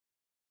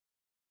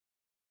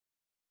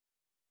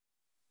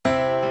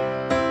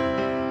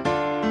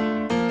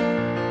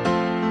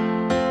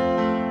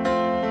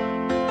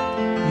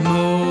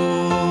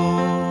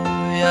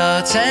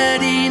at tage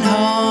din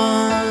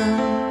hånd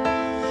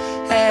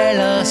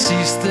aller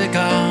sidste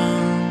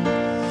gang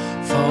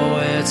for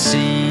at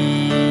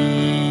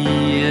sige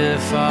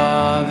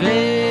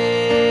farvel.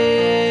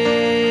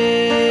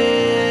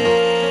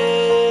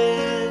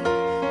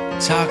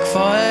 Tak for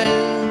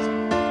alt.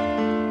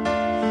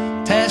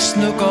 Pas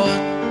nu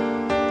godt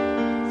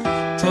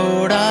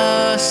på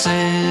dig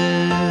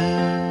selv.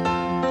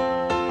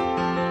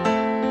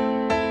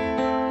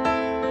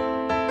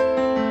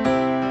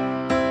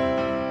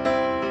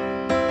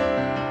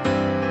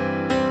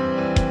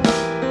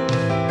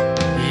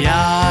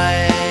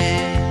 Jeg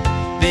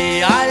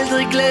vil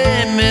aldrig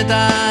glemme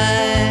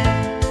dig.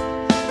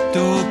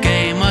 Du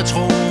gav mig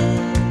tro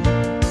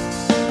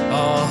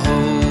og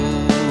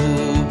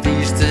håb,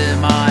 viste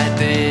mig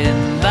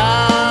den vej,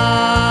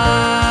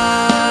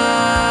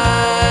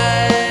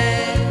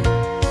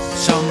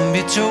 som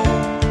vi to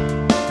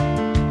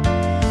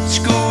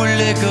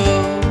skulle gå,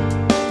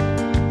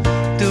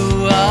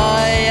 du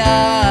og jeg.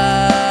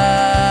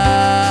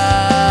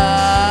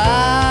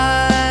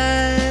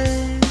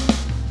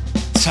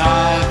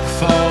 Tak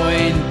for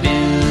en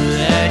bid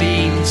af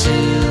din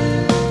tid.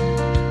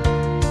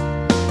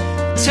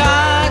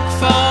 Tak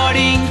for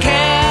din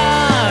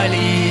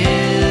kærlighed.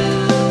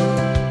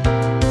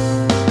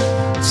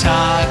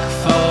 Tak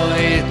for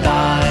et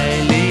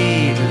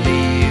dejligt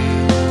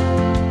liv.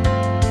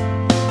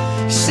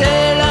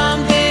 Selvom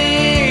det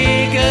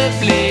ikke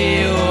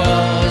blev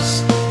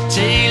os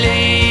til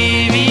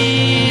evighed.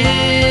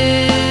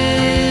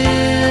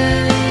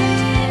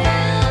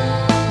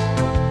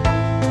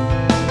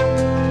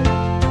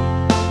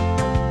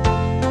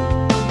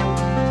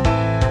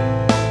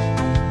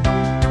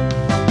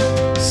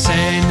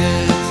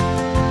 Sandet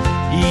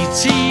i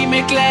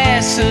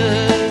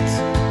timeglasset